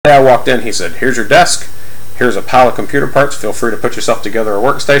day I walked in, he said, "Here's your desk. Here's a pile of computer parts. Feel free to put yourself together a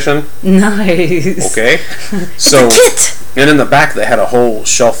workstation." Nice. Okay. So, and in the back they had a whole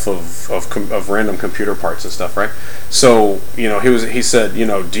shelf of random computer parts and stuff, right? So, he said,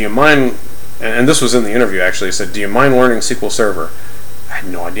 "Do you mind?" And this was in the interview actually. He said, "Do you mind learning SQL Server?" I had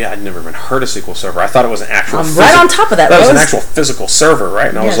no idea. I'd never even heard of SQL Server. I thought it was an actual. Right on top of that. That was an actual physical server, right?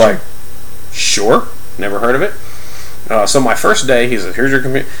 And I was like, "Sure, never heard of it." So my first day, he said, "Here's your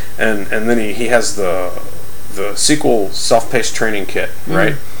computer," and then he has the SQL self-paced training kit,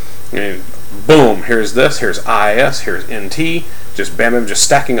 right? And boom, here's this, here's IIS, here's NT, just bam, just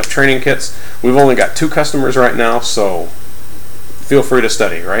stacking up training kits. We've only got 2 customers right now, so feel free to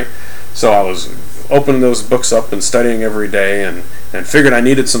study, right? So I was opening those books up and studying every day, and figured I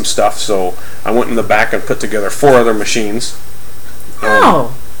needed some stuff, so I went in the back and put together 4 other machines.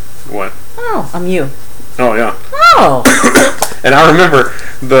 What? Oh, I'm you. Oh, yeah. Oh. And I remember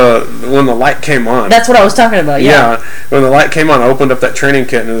when the light came on. That's what I was talking about, yeah. Yeah, when the light came on, I opened up that training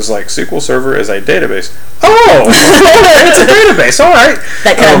kit, and it was like, SQL Server is a database. Oh! It's a database, all right.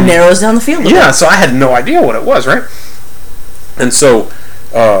 That kind of narrows down the field. Yeah, so I had no idea what it was, right? And so,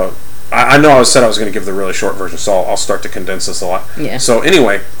 I know I said I was going to give the really short version, so I'll start to condense this a lot. Yeah. So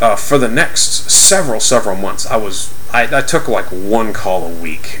anyway, for the next several months, I took like 1 call a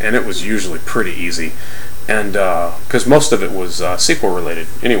week, and it was usually pretty easy. And because most of it was SQL related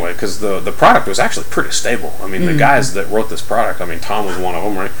anyway, because the product was actually pretty stable. I mean, the guys that wrote this product, I mean, Tom was one of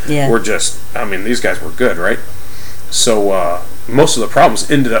them, right? Yeah. Were just, I mean, these guys were good, right? So most of the problems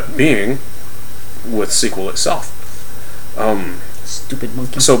ended up being with SQL itself. Stupid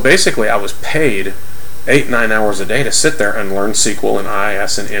monkey. So basically, I was paid 8-9 hours a day to sit there and learn SQL and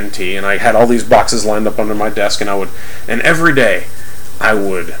IIS and NT, and I had all these boxes lined up under my desk, and every day I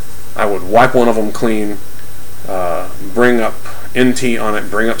would wipe one of them clean, bring up NT on it,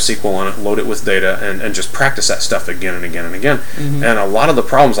 bring up SQL on it, load it with data, and just practice that stuff again and again and again. And a lot of the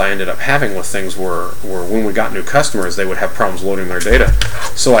problems I ended up having with things were when we got new customers, they would have problems loading their data.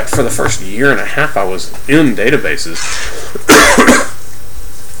 So like for the first 1.5 years I was in databases,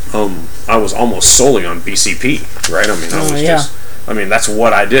 I was almost solely on BCP, right? I mean, I mean, that's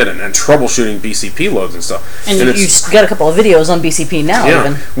what I did, and troubleshooting BCP loads and stuff. And you got a couple of videos on BCP now,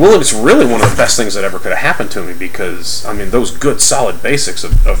 even. Well, it's really one of the best things that ever could have happened to me, because, I mean, those good, solid basics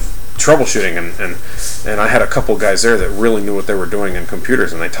of troubleshooting, and I had a couple guys there that really knew what they were doing in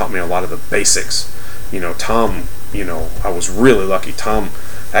computers, and they taught me a lot of the basics. Tom, I was really lucky. Tom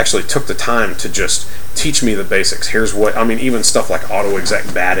actually took the time to just teach me the basics. Here's what, I mean, even stuff like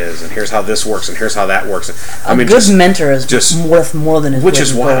auto-exec BAT is, and here's how this works, and here's how that works. A good mentor is just worth more than his which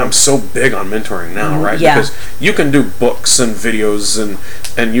is why I'm so big on mentoring now, right? Yeah. Because you can do books and videos,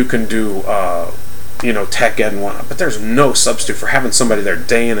 and you can do tech ed and whatnot, but there's no substitute for having somebody there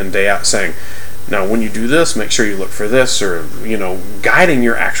day in and day out saying, now when you do this, make sure you look for this, or guiding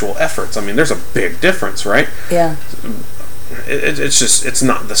your actual efforts. I mean, there's a big difference, right? Yeah. It's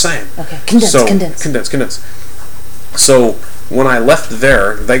not the same. Okay, condense. So when I left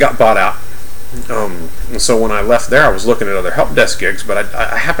there, they got bought out. So when I left there, I was looking at other help desk gigs, but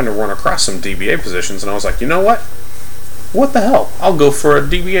I happened to run across some DBA positions, and I was like, you know what? What the hell? I'll go for a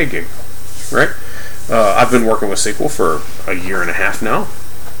DBA gig, right? I've been working with SQL for 1.5 years now.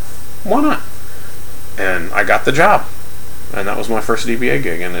 Why not? And I got the job, and that was my first DBA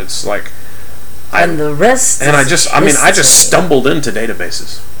gig, and it's like. And the rest. And I just stumbled into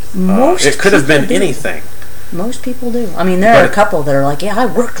databases. It could have been anything. Most people do. I mean, there are a couple that are like, yeah, I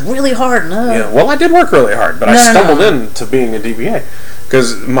worked really hard. Yeah, well, I did work really hard, but I stumbled into being a DBA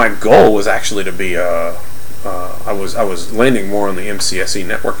because my goal was actually to be I was landing more on the MCSE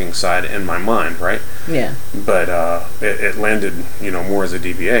networking side in my mind, right? Yeah. But it landed, more as a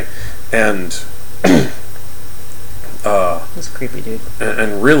DBA, and that's creepy, dude.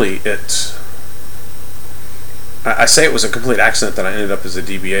 And really, I say it was a complete accident that I ended up as a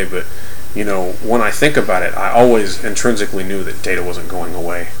DBA, but when I think about it, I always intrinsically knew that data wasn't going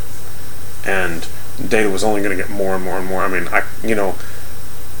away, and data was only going to get more and more and more. I mean, I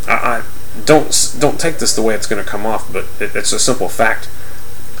don't take this the way it's going to come off, but it's a simple fact.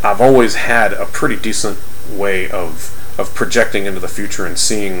 I've always had a pretty decent way of projecting into the future and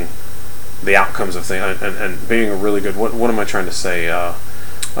seeing the outcomes of things, and being a really good, what am I trying to say?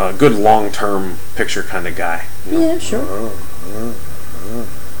 Good long-term picture kind of guy. Yeah, sure.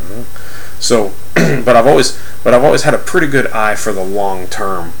 So, but I've always had a pretty good eye for the long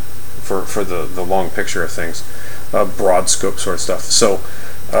term, for the long picture of things, broad scope sort of stuff. So,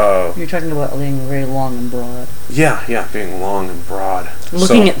 you're talking about being very long and broad. Yeah, being long and broad.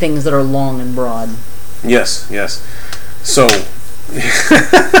 Looking at things that are long and broad. Yes. So,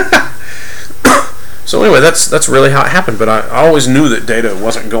 So anyway, that's really how it happened. But I always knew that data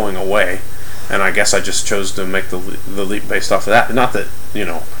wasn't going away, and I guess I just chose to make the leap based off of that. Not that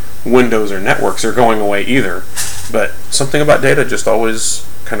Windows or networks are going away either, but something about data just always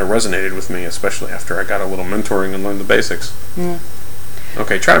kind of resonated with me, especially after I got a little mentoring and learned the basics. Mm.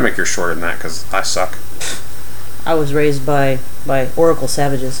 Okay, try to make yours shorter than that because I suck. I was raised by Oracle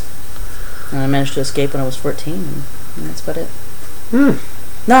savages, and I managed to escape when I was 14, and that's about it. Hmm.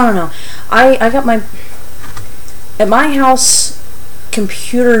 No. I got at my house.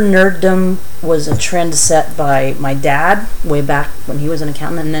 Computer nerddom was a trend set by my dad way back when he was an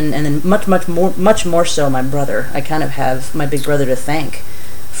accountant, and then much more so my brother. I kind of have my big brother to thank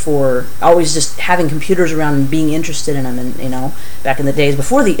for always just having computers around and being interested in them. And back in the days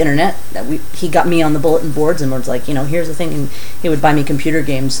before the internet, he got me on the bulletin boards and was like, here's the thing, and he would buy me computer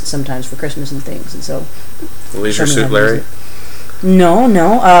games sometimes for Christmas and things. And so, Leisure Suit Larry. No.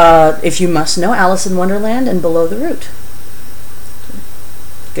 If you must know, Alice in Wonderland and Below the Root.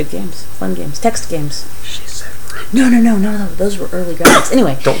 Good games, fun games, text games. She said root. No. Those were early graphics.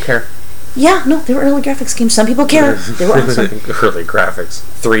 Anyway. Don't care. Yeah, no, they were early graphics games. Some people care. They were awesome. Early graphics.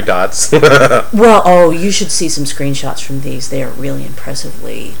 3 dots. Well, you should see some screenshots from these. They are really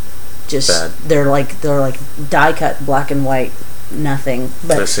impressively just bad. They're like die cut black and white, nothing.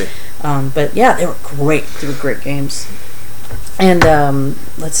 But let's see. But yeah, they were great. They were great games. And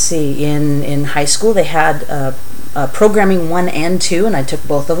let's see, in high school they had programming 1 and 2, and I took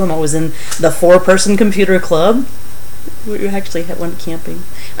both of them. I was in the 4-person computer club. We actually went camping.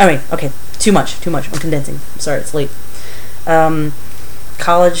 All right, okay, too much. I'm condensing. I'm sorry, it's late.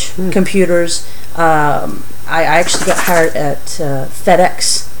 College computers. I actually got hired at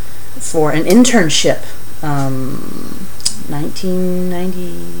FedEx for an internship.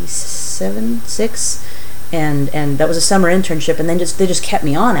 1997, 6. And that was a summer internship, and then they just kept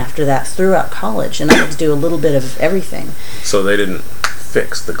me on after that throughout college, and I had to do a little bit of everything. So they didn't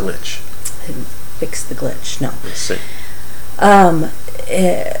fix the glitch. They didn't fix the glitch. No. Let's see.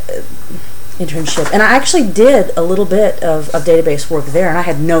 Internship, and I actually did a little bit of database work there, and I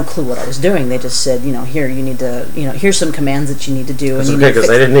had no clue what I was doing. They just said, here you need to, here's some commands that you need to do. That's okay, because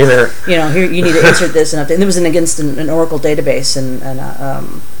they didn't either. Here you need to insert this and update. And it was against an Oracle database and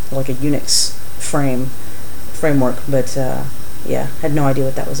like a Unix framework, but had no idea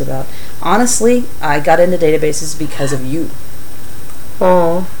what that was about. Honestly, I got into databases because of you.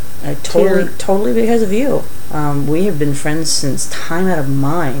 Oh, totally because of you. We have been friends since time out of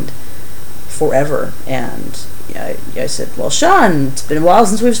mind, forever. And I said, well, Sean, it's been a while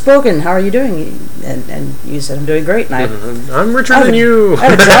since we've spoken. How are you doing? And you said, I'm doing great. And I'm richer than you. I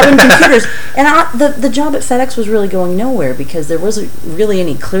have a job in computers. And the job at FedEx was really going nowhere because there wasn't really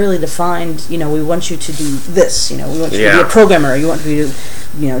any clearly defined, we want you to do this. We want you to be a programmer. You want you to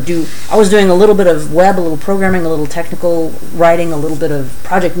do. I was doing a little bit of web, a little programming, a little technical writing, a little bit of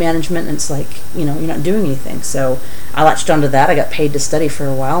project management. And it's like, you're not doing anything. So I latched onto that. I got paid to study for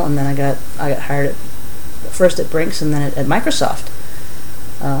a while, and then I got hired first at Brinks and then at Microsoft.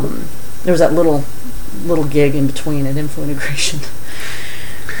 There was that little gig in between at Info Integration.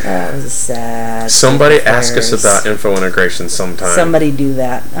 That was a sad. Somebody ask us about Info Integration sometime. Somebody do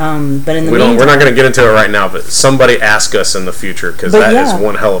that. But in the meantime, we're not going to get into it right now. But somebody ask us in the future because that is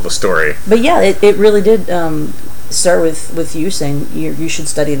one hell of a story. But yeah, it really did start with you saying you should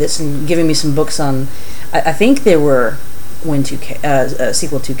study this and giving me some books on. I think they were Win2K,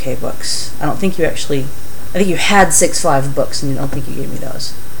 SQL 2K books. I don't think you actually. I think you had 6.5 books, and you don't think you gave me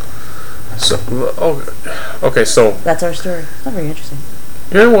those. So, okay, so that's our story. It's not very interesting.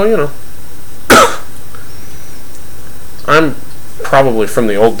 Yeah, well, I'm probably from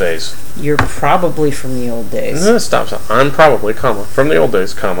the old days. You're probably from the old days. No, stop. I'm probably, from the old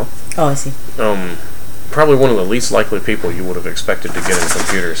days, Oh, I see. Probably one of the least likely people you would have expected to get in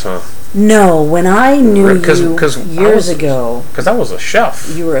computers, huh? No, when I knew you years ago. Because I was a chef.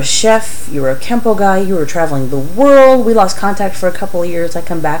 You were a chef, you were a Kempo guy, you were traveling the world. We lost contact for a couple of years. I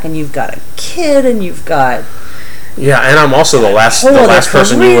come back and you've got a kid and you've got... Yeah, and I'm also the last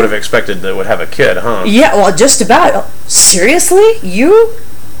person you would have expected that would have a kid, huh? Yeah, well, just about. Seriously? You?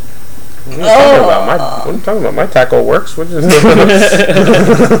 What are you talking about? My tackle works. I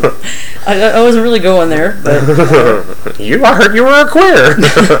wasn't really going there, but I heard you were a queer.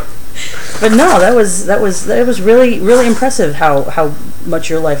 But no, that was really really impressive how much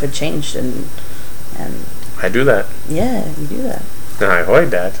your life had changed and I do that. Yeah, you do that. I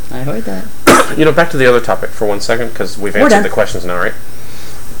heard that. Back to the other topic for 1 second because we've answered the questions now, right?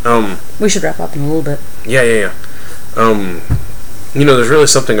 We should wrap up in a little bit. Yeah. There's really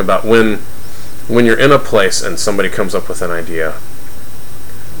something about when you're in a place and somebody comes up with an idea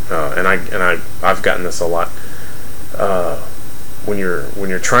I've gotten this a lot. When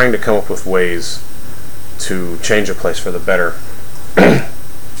you're trying to come up with ways to change a place for the better,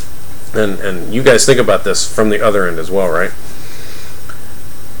 and you guys think about this from the other end as well, right?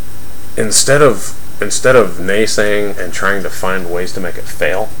 Instead of naysaying and trying to find ways to make it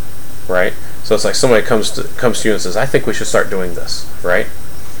fail, right? So it's like somebody comes to you and says, "I think we should start doing this," right?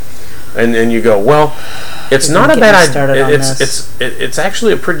 And you go, "Well, it's not a bad idea. It's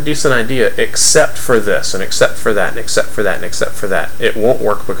actually a pretty decent idea, except for this, and except for that, and except for that, and except for that. It won't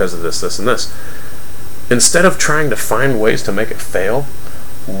work because of this, and this." Instead of trying to find ways to make it fail,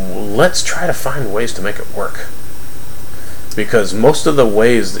 let's try to find ways to make it work. Because most of the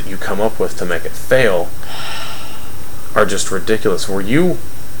ways that you come up with to make it fail are just ridiculous. Where you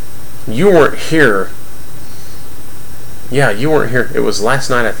weren't here. Yeah, you weren't here. It was last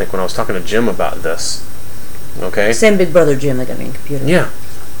night, I think, when I was talking to Jim about this. Okay? Same big brother Jim that got me a computer. Yeah.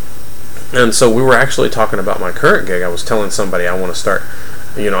 And so we were actually talking about my current gig. I was telling somebody I want to start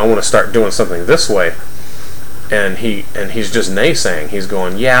doing something this way. And he's just naysaying. He's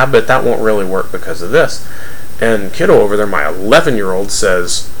going, "Yeah, but that won't really work because of this." And kiddo over there, my 11-year-old,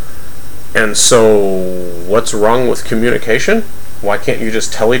 says, "And so what's wrong with communication? Why can't you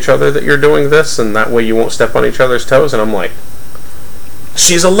just tell each other that you're doing this, and that way you won't step on each other's toes?" And I'm like,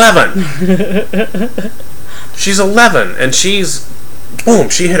 she's 11. She's 11, and boom,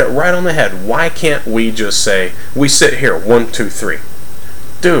 she hit it right on the head. Why can't we just say, we sit here, 1, 2, 3.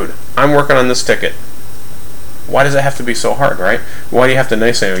 Dude, I'm working on this ticket. Why does it have to be so hard, right? Why do you have to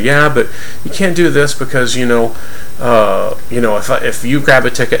naysay? "Yeah, but you can't do this because if you grab a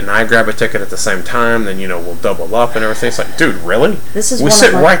ticket and I grab a ticket at the same time, then we'll double up and everything." It's like, dude, really? We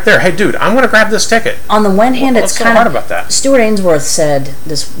sit right there. "Hey, dude, I'm going to grab this ticket." On the one hand, it's kind of hard about that. Stuart Ainsworth said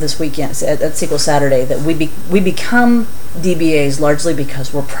this weekend at SQL Saturday that we become DBAs largely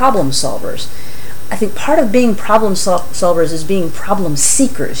because we're problem solvers. I think part of being problem solvers is being problem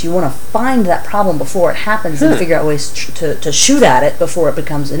seekers. You want to find that problem before it happens and figure out ways to shoot at it before it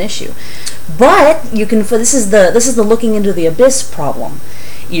becomes an issue. But you can. This is the looking into the abyss problem.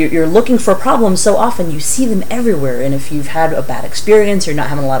 You're looking for problems so often, you see them everywhere. And if you've had a bad experience, you're not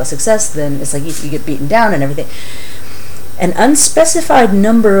having a lot of success, then it's like you get beaten down and everything. An unspecified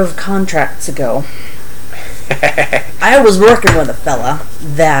number of contracts ago, I was working with a fella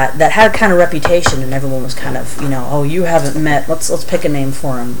that had kind of reputation, and everyone was kind of, "Oh, you haven't met." Let's pick a name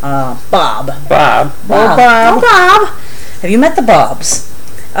for him. Bob. Bob. Have you met the Bobs?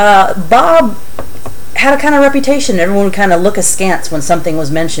 Bob had a kind of reputation. Everyone would kind of look askance when something was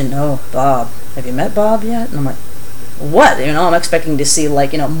mentioned. "Oh, Bob. Have you met Bob yet?" And I'm like, "What?" I'm expecting to see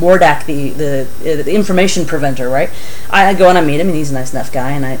Mordak, the information preventer, right? I go and I meet him, and he's a nice enough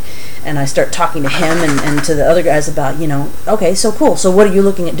guy, and I start talking to him and to the other guys about, okay, so cool. So what are you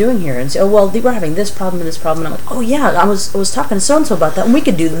looking at doing here? And say, "Oh, well, we're having this problem and this problem." And I'm like, "Oh yeah, I was talking to so and so about that, and we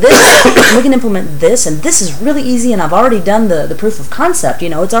could do this, and we can implement this, and this is really easy, and I've already done the proof of concept.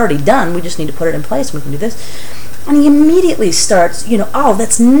 It's already done. We just need to put it in place, and we can do this." And he immediately starts, "Oh,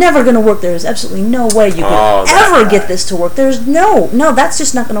 that's never going to work. There's absolutely no way you can ever get this to work. There's no, that's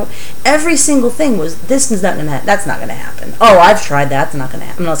just not going to work." Every single thing was, "This is not going to happen. That's not going to happen. Oh, I've tried that. It's not going to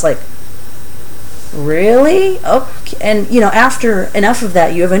happen." And I was like, "Really? Okay." And, after enough of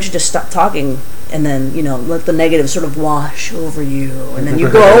that, you eventually just stop talking, and then, let the negative sort of wash over you, and then you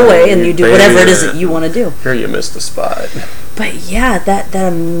go away and you do whatever it is that you want to do. Here you missed the spot. But yeah, that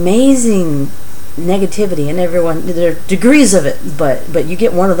amazing negativity, and everyone, there are degrees of it, but you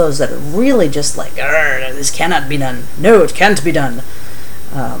get one of those that are really just like, "This cannot be done. No, it can't be done."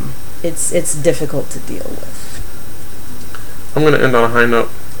 It's difficult to deal with. I'm going to end on a high note.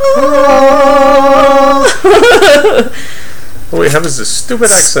 What we have is this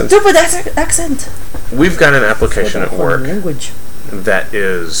stupid accent. We've got an application at work that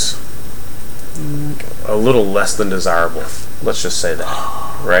is a little less than desirable. Let's just say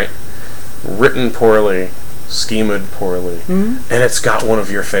that, right? Written poorly, schemed poorly, and it's got one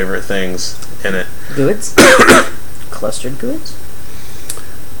of your favorite things in it. Goods? Clustered goods?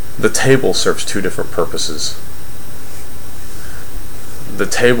 The table serves two different purposes. The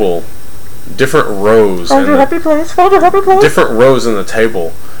table, different rows. Hold your happy place. Hold your happy place. Different rows in the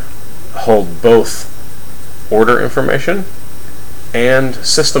table hold both order information and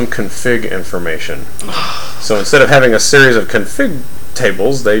system config information. So instead of having a series of config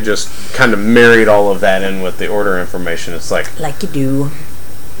tables, they just kind of married all of that in with the order information. It's like you do.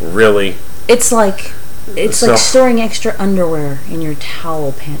 Really? It's like storing extra underwear in your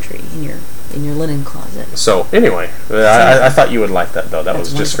towel pantry, in your in your linen closet. So anyway, I thought you would like that though. That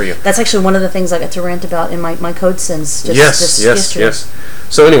was just for you. That's actually one of the things I got to rant about in my code sins. Yesterday.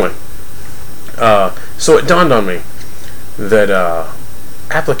 So anyway, so it dawned on me that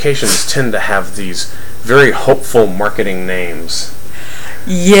applications tend to have these very hopeful marketing names.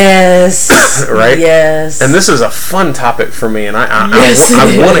 Yes. Right? Yes. And this is a fun topic for me, and I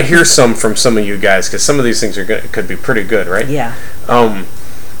want to hear some from some of you guys, because some of these things could be pretty good, right? Yeah.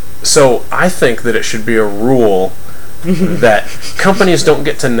 So I think that it should be a rule that companies don't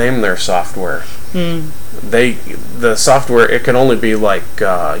get to name their software. The software, it can only be like,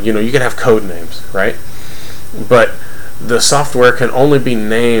 you can have code names, right? But the software can only be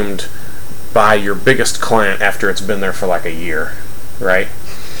named by your biggest client after it's been there for like a year, right?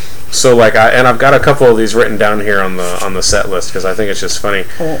 So like I've got a couple of these written down here on the set list because I think it's just funny.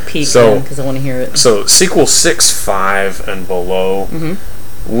 I won't peek because I want to hear it. So SQL 6.5 and below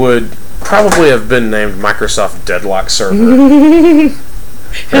would probably have been named Microsoft Deadlock Server.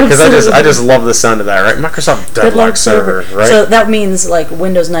 Because I just love the sound of that, right? Microsoft Deadlock Server, right? So that means like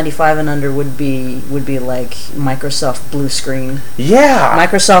Windows 95 and under would be like Microsoft Blue Screen. Yeah.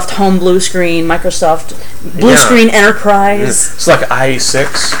 Microsoft Home Blue Screen, Microsoft Blue Screen Enterprise. It's like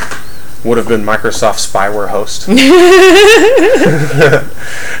IE6 would have been Microsoft Spyware Host.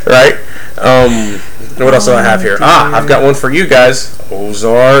 Right? What else do I have here? I've got one for you guys.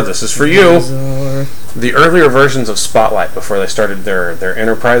 Ozar, this is for you. Ozar. The earlier versions of Spotlight, before they started their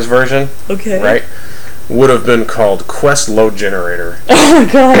enterprise version, right, would have been called Quest Load Generator. Oh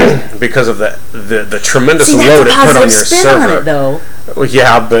my god! Because of the tremendous load it put on your server. On it, though. Well,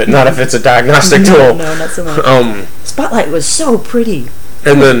 yeah, but not if it's a diagnostic tool. No, not so much. Spotlight was so pretty.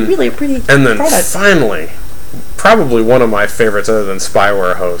 And then really a pretty. And then product. finally, probably one of my favorites other than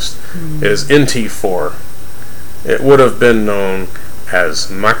Spyware Host is NT4. It would have been known as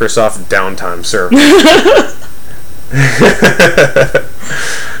Microsoft Downtime Server.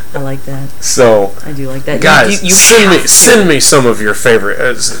 I like that. So I do like that. Guys, send me some of your favorite.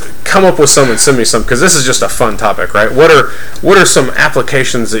 Come up with some and send me some, because this is just a fun topic, right? What are some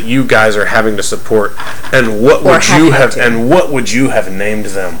applications that you guys are having to support, and what would you have named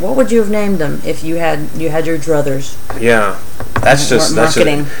them? What would you have named them if you had your druthers? Yeah, that's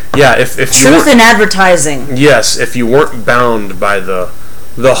marketing. If truth in advertising. Yes, if you weren't bound by the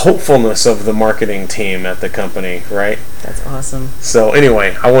hopefulness of the marketing team at the company, right? That's awesome. So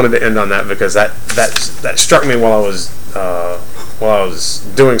anyway, I wanted to end on that because that struck me while I was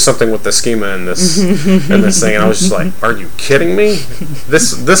doing something with the schema in this thing, and I was just like, "Are you kidding me?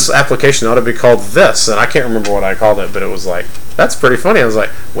 This application ought to be called this," and I can't remember what I called it, but it was like, that's pretty funny. I was like,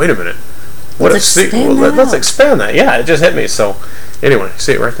 "Wait a minute, let's expand that." Yeah, it just hit me. So anyway,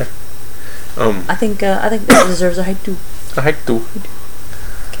 see it right there. I think that deserves a hike too. A hike too.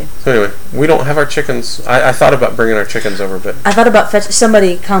 So anyway, we don't have our chickens. I thought about bringing our chickens over, but I thought about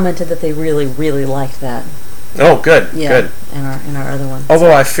somebody commented that they really, really liked that. Oh, good, good. In our other one.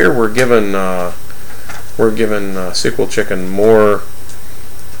 Although I fear we're giving Sequel Chicken more.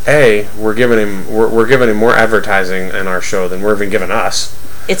 We're giving him more advertising in our show than we're even giving us.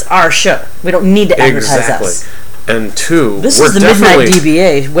 It's our show. We don't need to advertise us. And two, this is the Midnight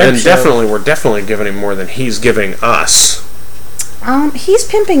DBA web show. We're definitely giving him more than he's giving us. He's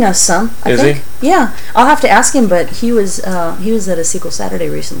pimping us some. I think. He? Yeah, I'll have to ask him. But he was at a Sequel Saturday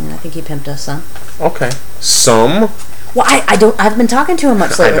recently, and I think he pimped us some. Okay, some. Well, I've been talking to him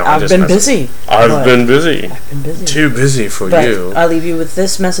much lately. I've been busy. I've been busy. Too busy for you. I'll leave you with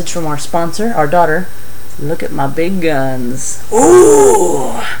this message from our sponsor, our daughter. Look at my big guns.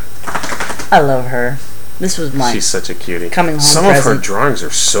 Ooh, I love her. This was my. She's such a cutie. Coming home Some present. of her drawings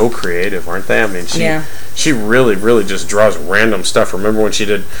are so creative, aren't they? I mean, she really, really just draws random stuff. Remember when she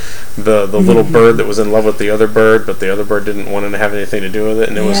did the little bird that was in love with the other bird, but the other bird didn't want to have anything to do with it,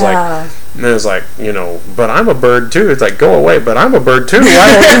 and it was like, but I'm a bird too. It's like, go away, but I'm a bird too.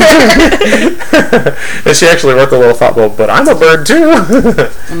 And she actually wrote the little thought bubble, but I'm a bird too.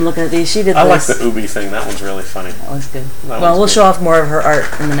 I'm looking at these. She did. I like the Ubi thing. That one's really funny. That one's good. We'll show off more of her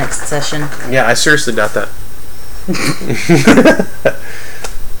art in the next session. Yeah, I seriously doubt that.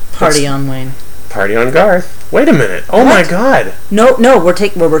 Party on Wayne. Party on Garth. Wait a minute. Oh my God. No,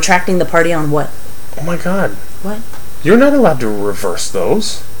 we're retracting the party on what? Oh my God. What? You're not allowed to reverse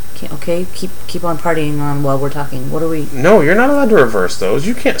those. Okay, keep on partying on while we're talking. What are we? No, you're not allowed to reverse those.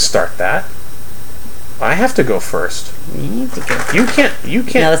 You can't start that. I have to go first. You need to go. You can't.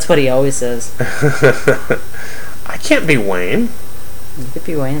 No, that's what he always says. I can't be Wayne. You could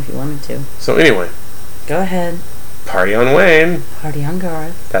be Wayne if you wanted to. So anyway. Go ahead. Party on Wayne. Party on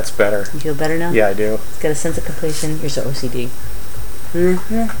Garth. That's better. You feel better now? Yeah, I do. It's got a sense of completion. You're so OCD.